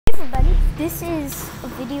This is a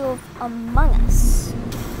video of Among Us.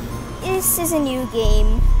 This is a new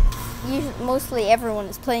game. Mostly everyone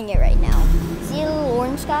is playing it right now. See a little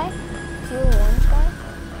orange guy? See a little orange guy?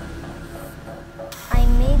 I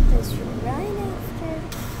made this right after.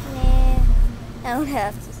 Nah, I don't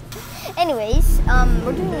have to. Anyways,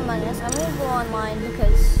 we're doing Among Us. I'm gonna go online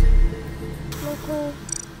because local.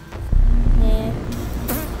 Nah.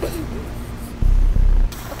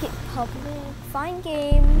 Okay, public. Find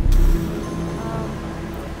game.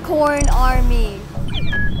 Corn Army.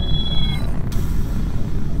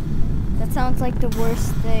 That sounds like the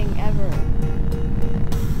worst thing ever.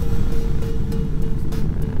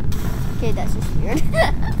 Okay, that's just weird.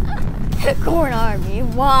 Corn Army.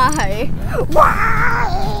 Why?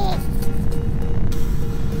 Why?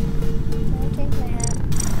 Can I change my hat?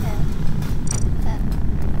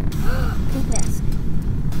 Pink mask.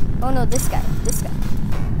 Oh no, this guy. This guy.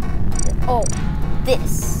 Oh,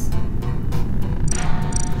 this.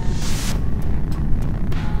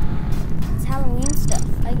 It's Halloween stuff.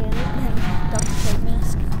 I get it. Dr. Plague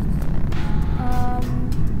mask.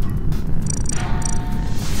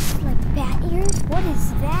 Like bat ears? What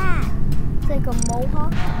is that? It's like a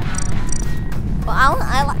mohawk. Well,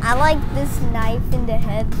 I like this knife in the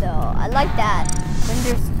head though. I like that. Then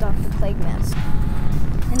there's Dr. Plague mask.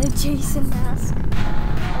 And a Jason mask.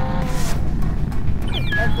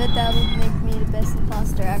 I bet that would make me the best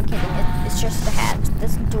imposter. I'm kidding. It's just a hat. It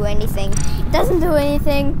doesn't do anything. It doesn't do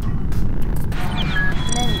anything.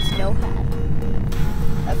 And then it's no hat.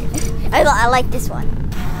 Okay. I like this one.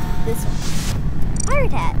 This one.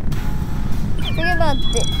 Pirate hat.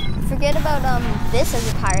 Forget about this as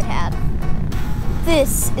a pirate hat.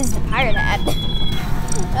 This is the pirate hat.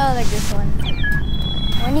 I like this one.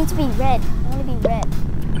 Oh, I need to be red. I want to be red.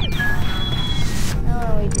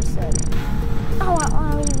 Oh, we just said. Oh, I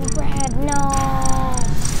want to be red. No.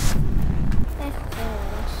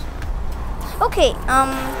 Okay.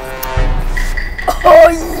 Oh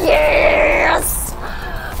yes.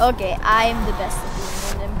 Okay, I'm the best at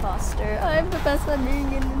being an imposter. I'm the best at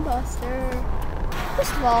being an imposter.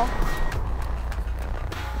 First of all.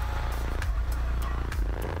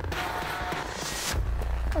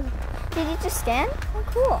 Did you just scan? Oh,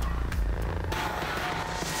 cool.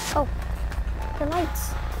 Oh, the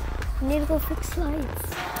lights. I need to go fix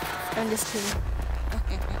lights. I'm just kidding.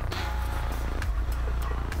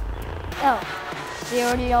 Oh, they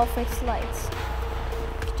already all fixed lights.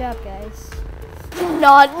 Good job, guys.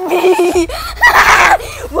 Not me!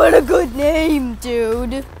 What a good name,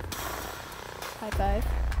 dude. High five.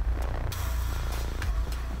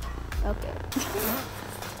 Okay.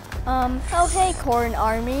 Oh hey, Corn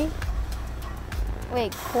Army.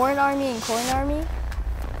 Wait, Corn Army and Corn Army?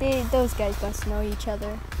 Those guys must know each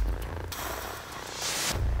other.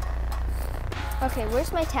 Okay,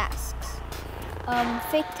 where's my tasks?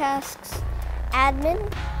 Fake tasks.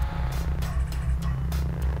 Admin.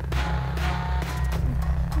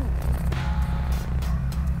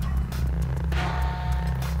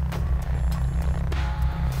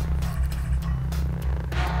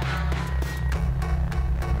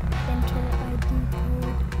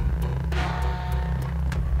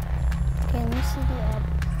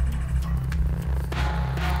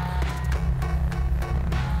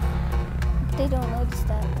 They don't notice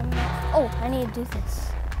that. Oh, I need to do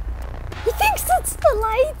this. He thinks it's the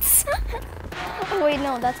lights! Oh wait,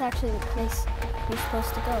 no, that's actually the place you're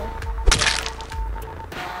supposed to go.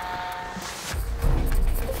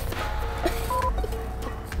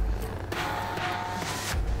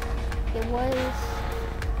 It was...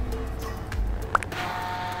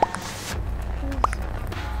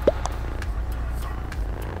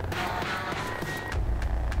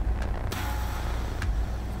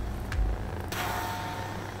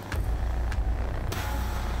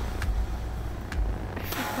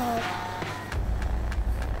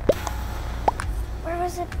 Where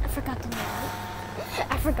was it? I forgot the name.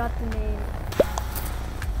 I forgot the name.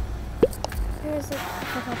 Where is it? I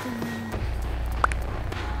forgot the name.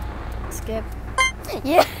 Skip.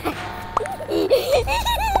 Yeah.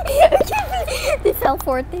 They fell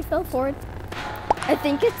for it. They fell for it. I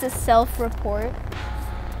think it's a self-report.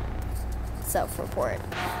 Self-report.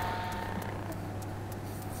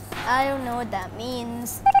 I don't know what that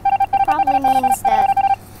means. It probably means that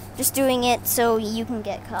just doing it so you can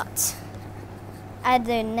get caught. I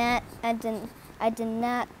did not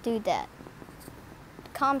do that. The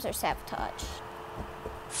comms are sabotaged.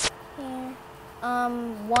 Here.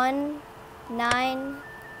 19X.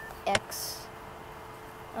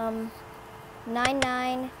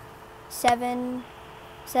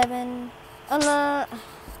 9977. Oh no.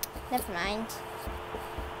 Never mind.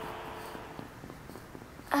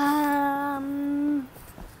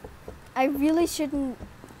 I really shouldn't.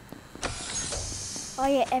 Oh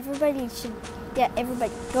yeah, everybody should. Yeah,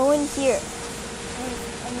 everybody go in here. And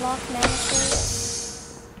unlock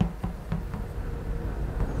managers.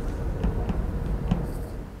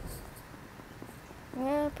 I'm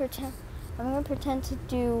gonna pretend to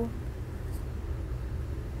do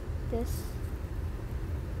this.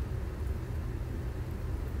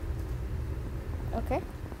 Okay.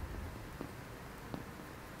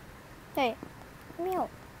 Hey, let me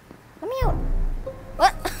out. Let me out.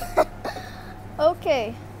 What?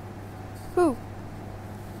 Okay. Who?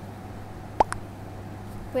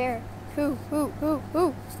 Where? Who? Who?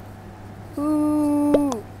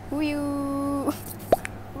 Who you?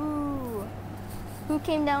 Who? Who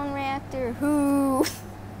came down reactor? Who?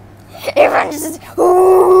 Everyone just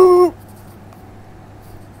who?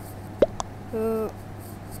 Who?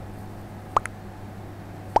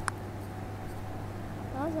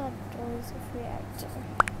 How's that doors of reactor?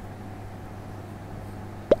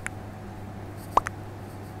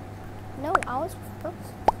 No, I was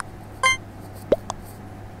purple.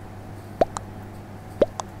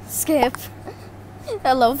 Skip.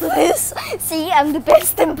 I love this. See, I'm the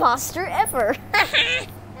best imposter ever.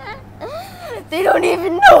 They don't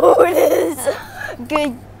even know who it is.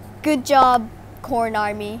 Good job, Corn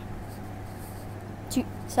Army.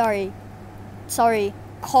 Sorry,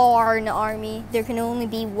 Corn Army. There can only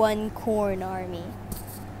be one Corn Army.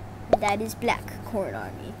 That is Black Corn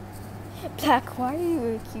Army. Black, why are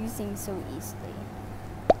you accusing so easily?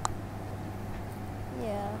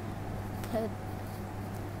 Yeah, but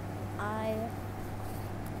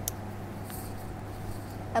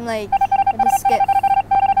I'm like, I just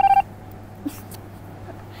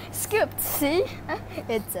skipped, see?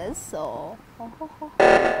 It says so.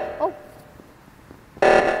 Oh.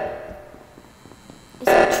 It's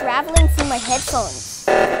like traveling through my headphones.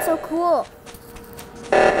 It's so cool.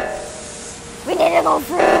 We need to go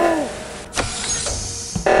through!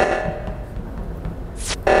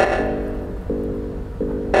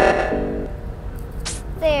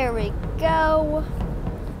 There we go.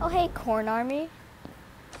 Oh hey, Corn Army.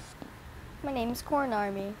 My name's Corn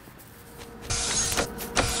Army.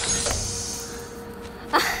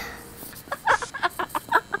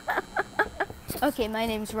 Okay, my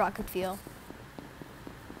name's Rocket Fuel.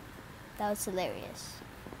 That was hilarious.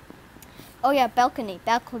 Oh yeah, balcony.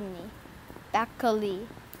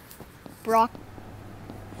 Brock.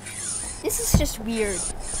 This is just weird.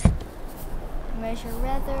 Measure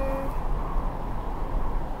weather.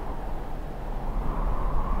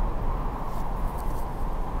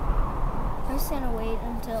 I'm just gonna wait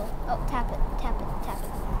until. Oh, tap it. Tap.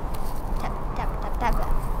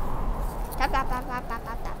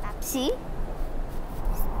 See?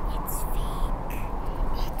 It's fake.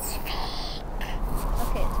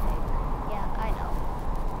 Okay, it's fake. Yeah, I know.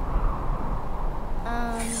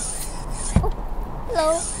 Oh, hello.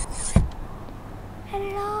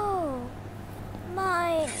 Hello. My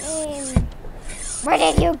name. Where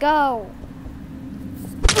did you go?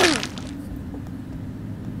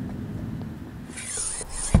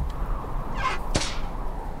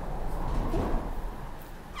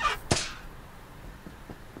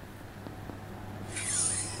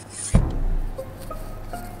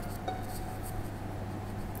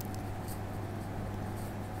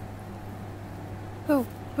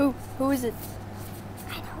 Who is it?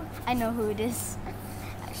 I know who it is,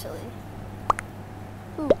 actually.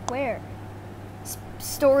 Who? Where?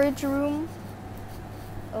 Storage room?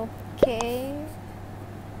 Okay.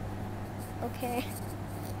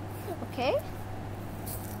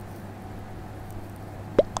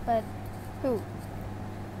 But who?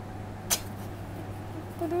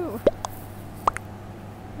 But who?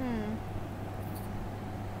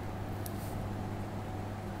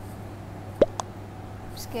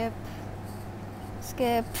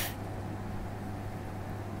 Skip.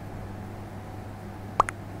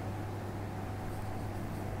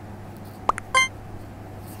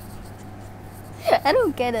 I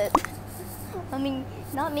don't get it. I mean,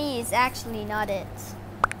 not me, it's actually not it.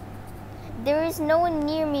 There is no one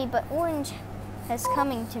near me, but orange has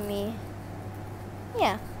coming to me.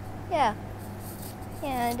 Yeah,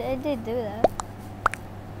 I did do that.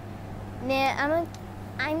 Nah,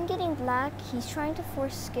 I'm getting black. He's trying to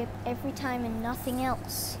force skip every time and nothing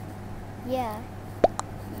else. Yeah,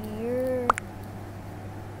 you're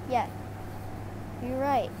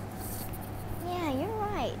right. Yeah, you're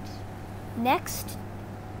right. Next,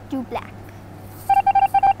 do black.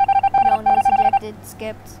 No one was ejected,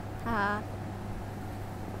 skipped. Haha.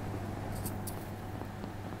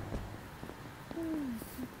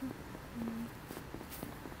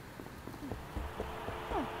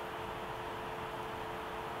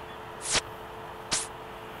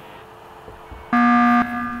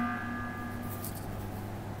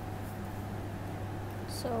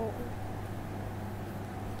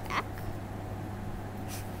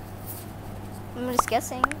 I'm just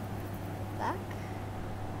guessing. Black?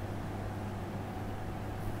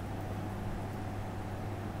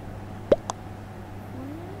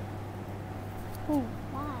 Who?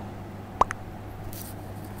 Why?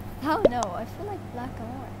 Oh no, I feel like black and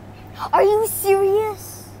orange. Are you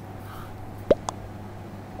serious?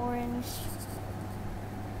 Orange.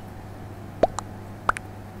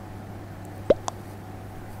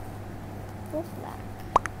 Or black.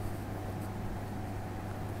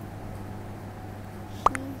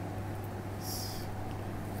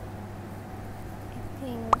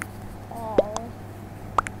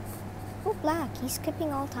 Black, he's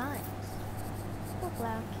skipping all times. Poor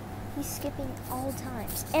Black, he's skipping all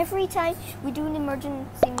times. Every time we do an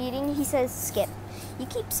emergency meeting, he says skip. You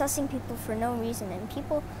keep sussing people for no reason, and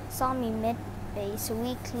people saw me mid-bay, so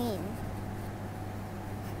we clean.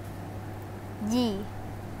 Yee.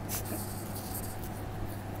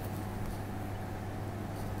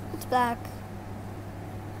 It's Black.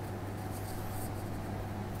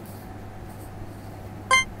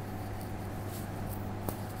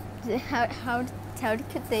 How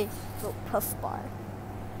could they vote Puff Bar?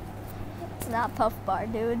 It's not Puff Bar,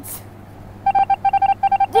 dudes.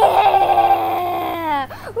 Yeah!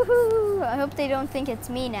 Woohoo! I hope they don't think it's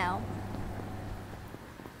me now.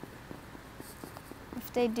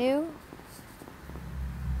 If they do...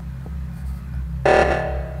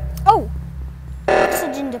 Oh!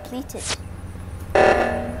 Oxygen depleted.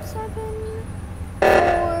 7,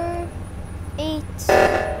 4, 8,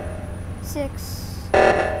 6...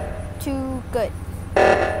 2, good.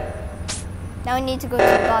 Now we need to go to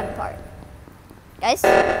the bottom part. Guys, you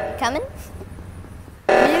coming?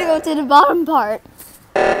 We need to go to the bottom part.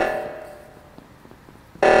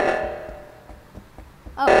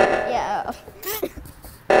 Oh, yeah.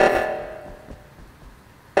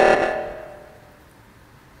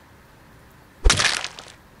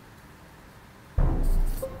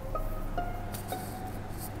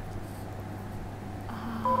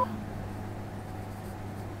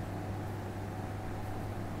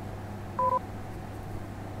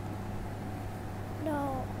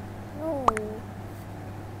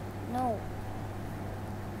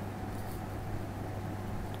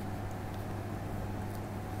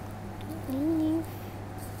 Leave.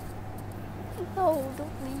 No,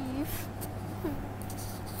 don't leave.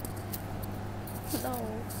 No,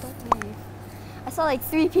 don't leave. I saw like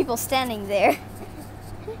 3 people standing there.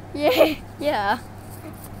 Yeah.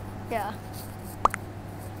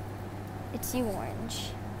 It's you,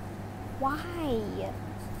 Orange. Why?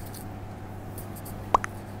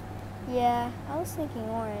 Yeah, I was thinking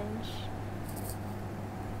Orange.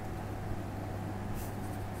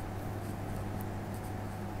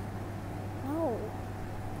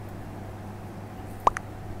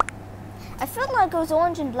 I felt like it was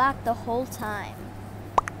orange and black the whole time.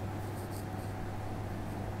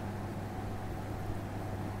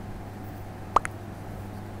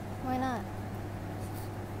 Why not?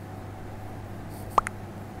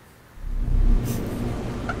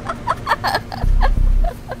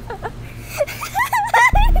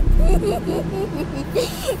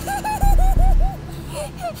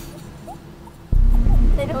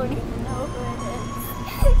 They don't even know who it is.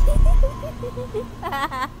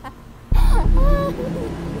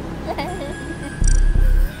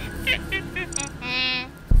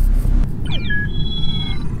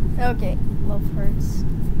 Okay, Love Hurts.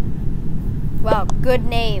 Wow, good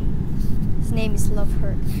name. His name is Love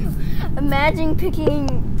Hurts. Imagine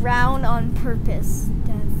picking brown on purpose.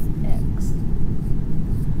 Death X.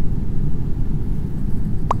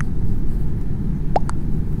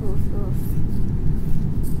 Oof, oof.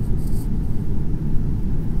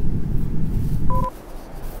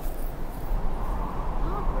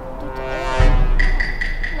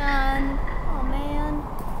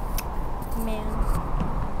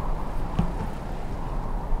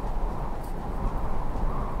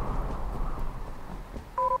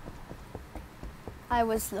 I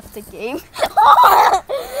was left the game.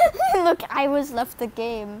 Look, I was left the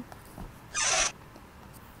game.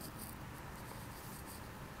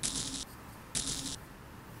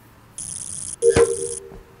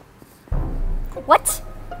 What?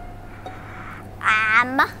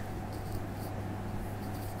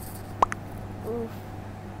 Oof.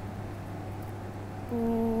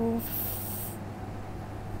 Oof.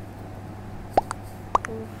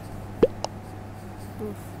 Oof.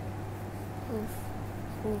 Oof.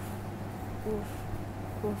 Oof.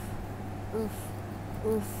 Oof,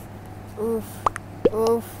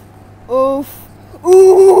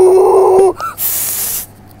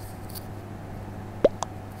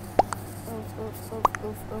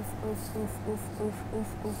 oof, oof, oof, oof,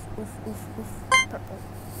 oof, oof, oof, oof. Purple.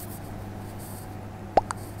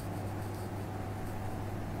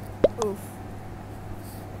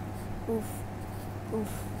 Oof.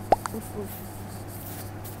 Oof. Oof. Oof.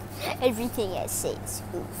 Everything I say is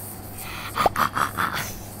oof.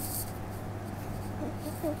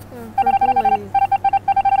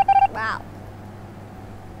 Wow.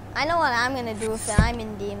 I know what I'm gonna do if I'm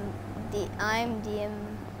in I'm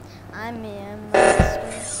in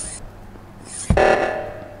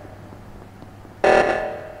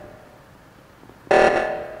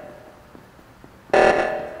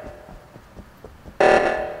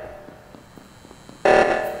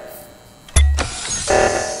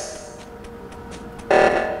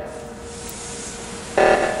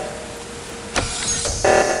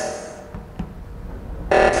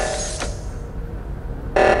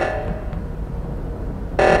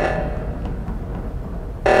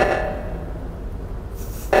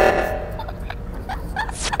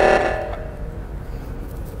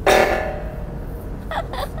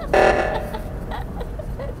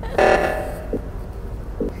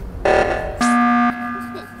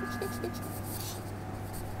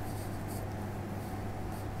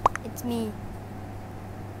It's me.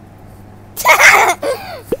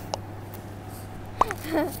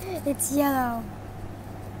 It's yellow.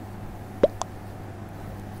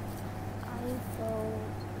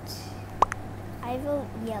 I vote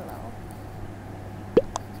yellow.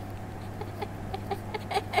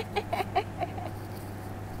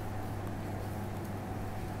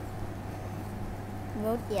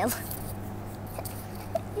 Vote yellow.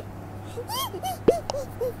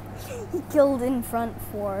 He killed in front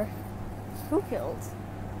for. Who killed?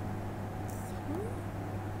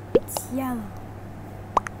 It's yellow.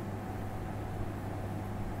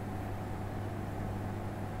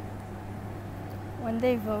 When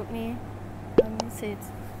they vote me, let me say it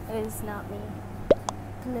is not me.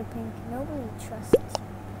 Color pink. Nobody trusts.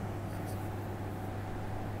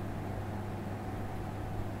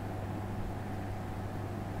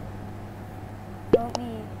 Vote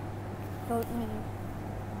me. Vote me.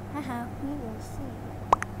 Haha, we will see.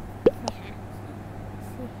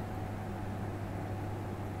 See.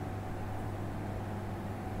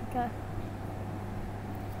 Okay.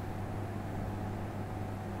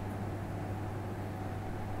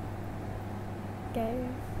 Guys.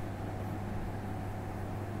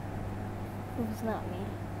 Who's not me?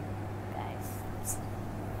 Guys.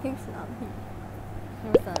 Who's not me?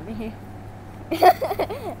 Who's not me?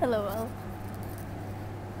 LOL.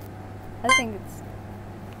 I think it's...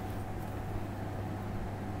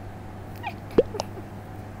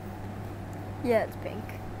 yeah, it's pink.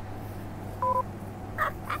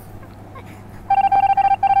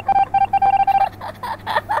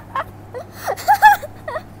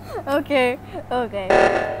 Okay.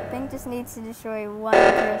 Pink just needs to destroy one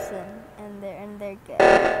person and they're good.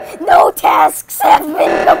 No tasks have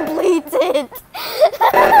been completed.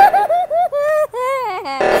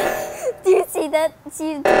 Do you see that?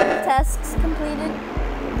 See the tasks completed?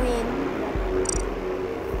 Win.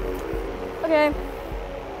 Okay.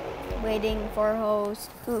 Waiting for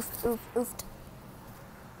host. Oof. Oof.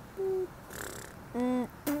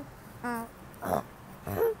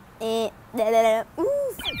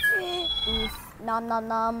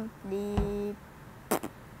 Nom. Beep.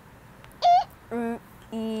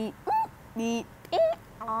 Beep.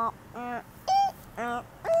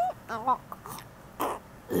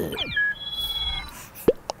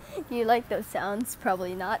 Do you like those sounds?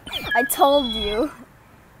 Probably not. I told you.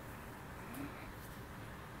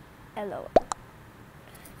 Hello.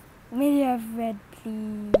 May I have read,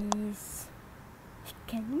 please?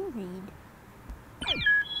 Can you read?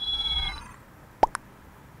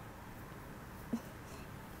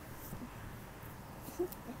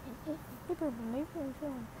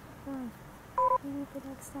 Maybe the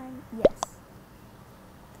next time. Yes.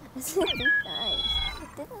 I said 3 times. It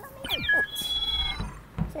didn't let me vote.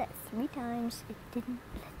 I said 3 times. It didn't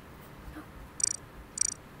let me vote.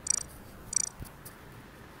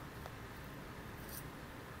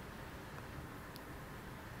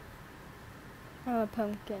 I'm a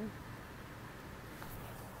pumpkin.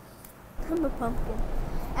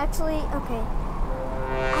 Actually, okay.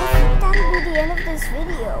 I think that'll be the end of this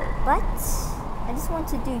video, but I just want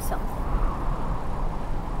to do something.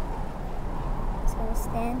 Just gonna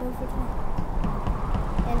stand over here,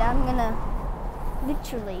 and I'm gonna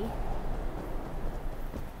literally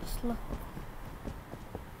just look.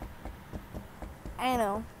 I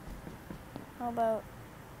know. How about?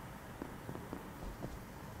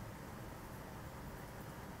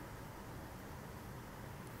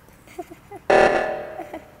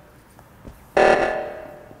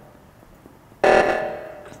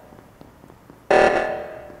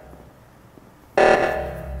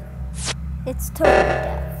 It's total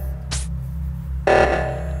death.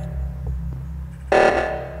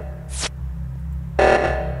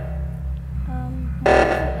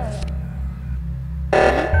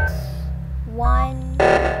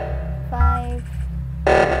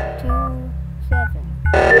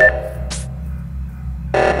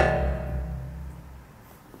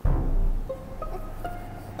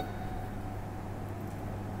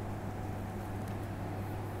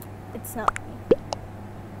 it's not me.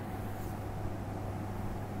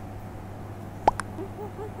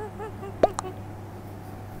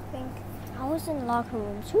 Pink. I was in locker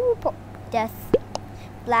rooms. Who death?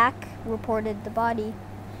 Black reported the body.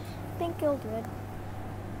 Pink killed red.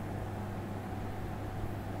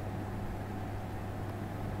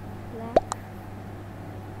 Black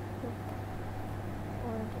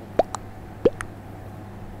reported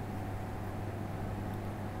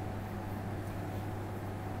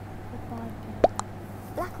the body.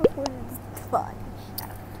 Black reported the body.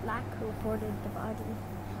 Black reported the body.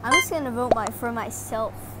 I'm just gonna vote for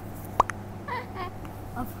myself.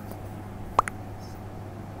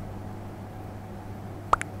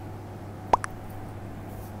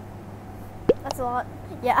 That's a lot.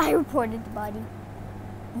 Yeah, I reported the body.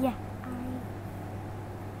 Yeah,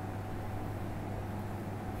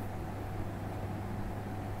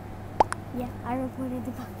 I reported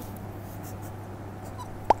the body.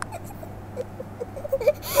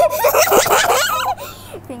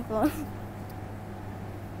 Pink one.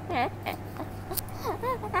 It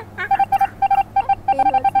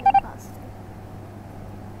was an imposter.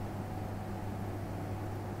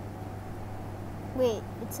 Wait,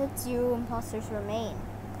 it said 0 imposters remain.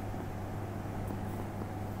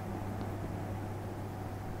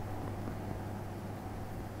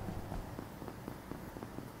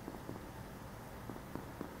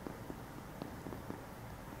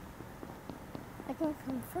 I can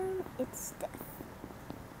confirm it's death.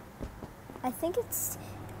 I think it's,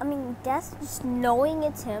 death, just knowing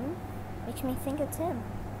it's him makes me think it's him.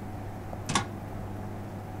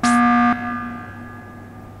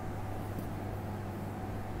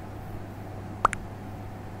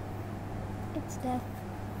 It's death.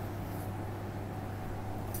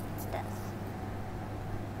 It's death.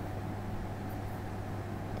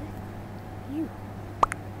 Death. You.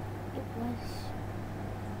 It was.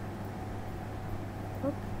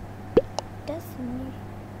 Oh. Death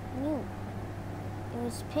knew. It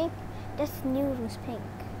was pink. Death knew it was pink.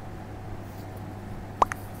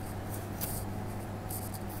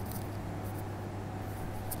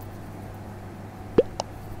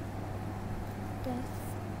 Death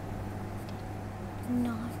did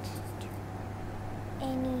not do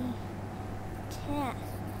any tasks.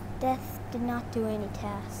 Death did not do any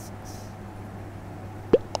tasks.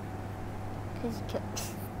 Because he killed.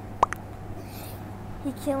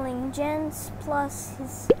 He killing gens plus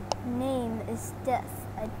his name is Death.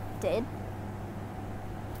 I did.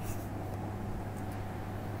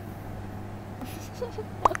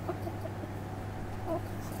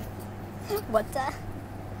 What the?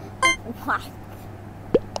 Why?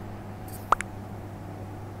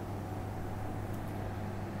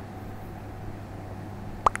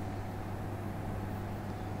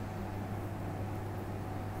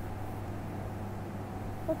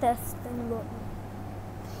 What Death's been about me?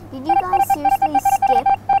 Did you guys seriously skip?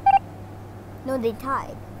 No, they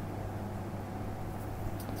tied.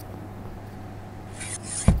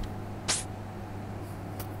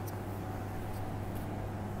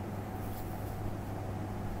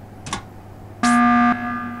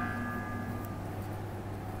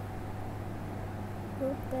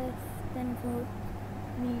 Vote Death, then vote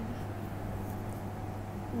me.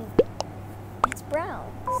 It's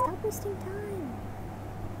brown. Stop wasting time.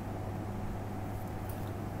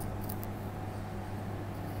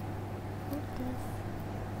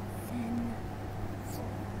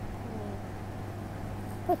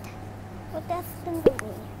 What Death then vote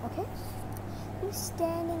me, okay? Who's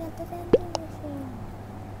standing at the vending machine?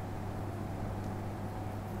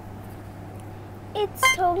 It's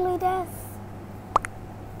totally Death.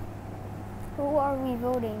 Who are we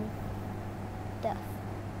voting? Death.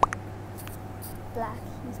 Black.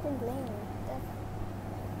 He's been blaming Death.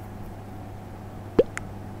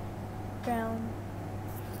 Brown.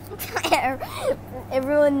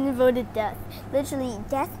 Everyone voted Death. Literally,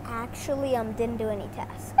 Death actually didn't do any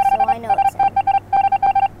tasks, so I know it's him.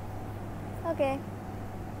 Okay.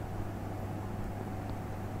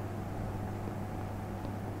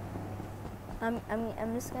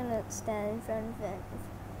 I'm just gonna stand in front of it.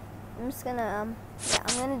 I'm just gonna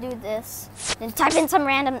I'm gonna do this. Then type in some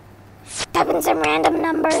random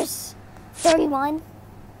numbers. 31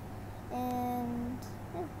 and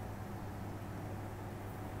yeah.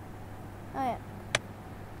 Oh yeah.